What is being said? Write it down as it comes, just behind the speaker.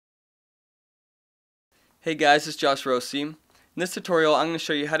Hey guys, it's Josh Rossi. In this tutorial, I'm going to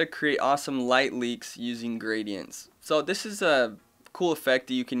show you how to create awesome light leaks using gradients. So this is a cool effect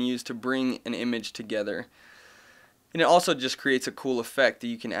that you can use to bring an image together. And it also just creates a cool effect that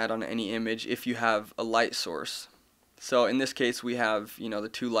you can add on any image if you have a light source. So in this case, we have, the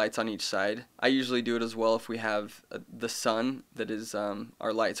two lights on each side. I usually do it as well if we have the sun that is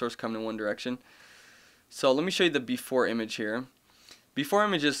our light source coming in one direction. So let me show you the before image here. Before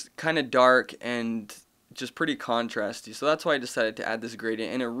image is kind of dark and just pretty contrasty, so that's why I decided to add this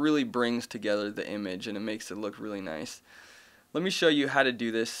gradient, and it really brings together the image and it makes it look really nice. Let me show you how to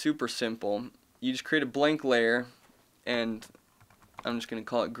do this. Super simple. You just create a blank layer, and I'm just going to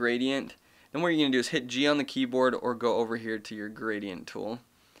call it gradient. Then what you're going to do is hit G on the keyboard or go over here to your gradient tool.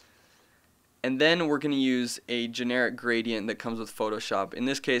 And then we're going to use a generic gradient that comes with Photoshop. In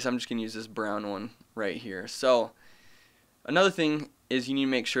this case, I'm just going to use this brown one right here. So another thing is you need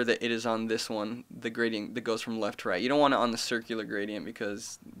to make sure that it is on this one, the gradient that goes from left to right. You don't want it on the circular gradient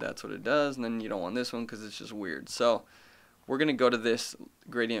because that's what it does, and then you don't want this one because it's just weird. So we're going to go to this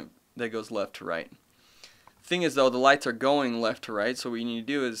gradient that goes left to right. Thing is though, the lights are going left to right, so what you need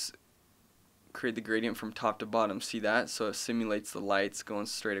to do is create the gradient from top to bottom. See that? So it simulates the lights going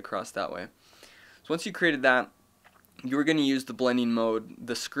straight across that way. So once you created that, you're going to use the blending mode,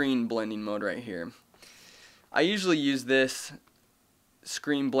 the screen blending mode right here. I usually use this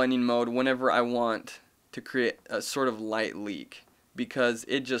screen blending mode whenever I want to create a sort of light leak because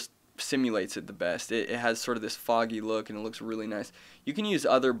it just simulates it the best. It has sort of this foggy look and it looks really nice. You can use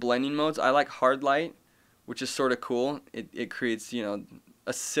other blending modes. I like hard light, which is sort of cool. It creates,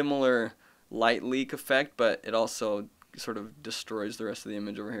 a similar light leak effect, but it also sort of destroys the rest of the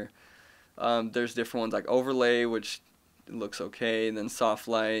image over here. There's different ones like overlay, which looks okay, and then soft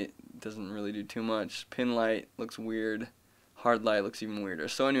light doesn't really do too much. Pin light looks weird. Hard light looks even weirder.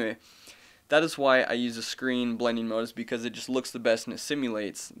 So anyway, that is why I use a screen blending mode, is because it just looks the best and it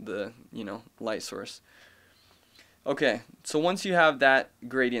simulates the light source. Okay, so once you have that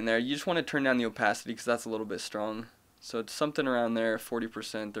gradient there, you just want to turn down the opacity because that's a little bit strong. So it's something around there,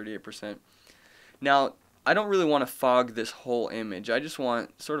 40%, 38%. Now, I don't really want to fog this whole image. I just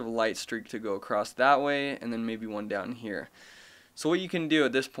want sort of a light streak to go across that way and then maybe one down here. So what you can do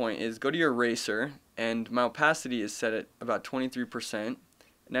at this point is go to your eraser, and my opacity is set at about 23%,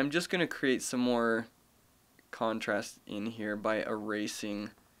 and I'm just going to create some more contrast in here by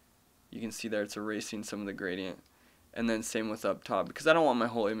erasing. You can see there it's erasing some of the gradient, and then same with up top because I don't want my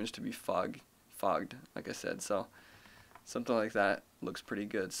whole image to be fogged like I said. So something like that looks pretty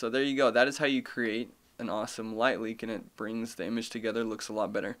good. So there you go. That is how you create an awesome light leak, and it brings the image together. Looks a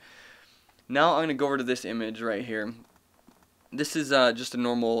lot better. Now I'm going to go over to this image right here. This is just a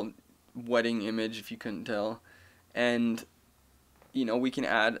normal wedding image, if you couldn't tell, and we can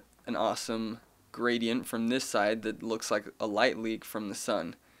add an awesome gradient from this side that looks like a light leak from the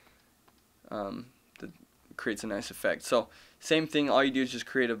sun. That creates a nice effect. So same thing, all you do is just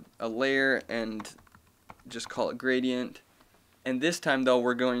create a layer and just call it gradient, and this time though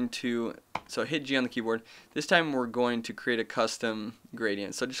we're going to hit G on the keyboard. This time we're going to create a custom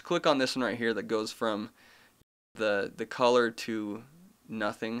gradient. So just click on this one right here that goes from the color to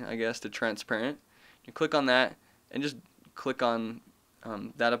nothing, I guess, to transparent. You click on that and just click on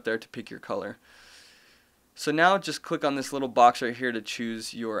that up there to pick your color. So now just click on this little box right here to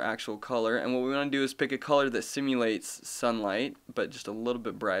choose your actual color, and what we want to do is pick a color that simulates sunlight but just a little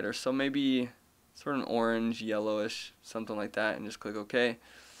bit brighter, so maybe sort of an orange, yellowish, something like that, and just click OK.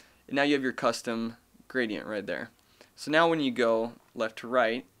 And now you have your custom gradient right there. So now when you go left to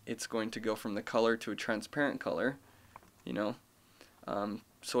right, it's going to go from the color to a transparent color,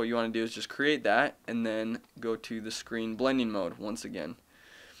 so what you want to do is just create that and then go to the screen blending mode once again.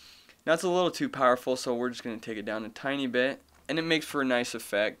 Now it's a little too powerful, so we're just going to take it down a tiny bit, and it makes for a nice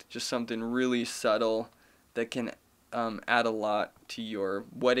effect, just something really subtle that can add a lot to your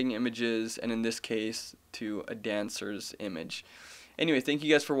wedding images, and in this case to a dancer's image. Anyway, thank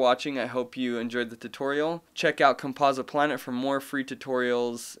you guys for watching. I hope you enjoyed the tutorial. Check out Composite Planet for more free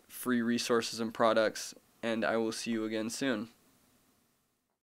tutorials, free resources and products, and I will see you again soon.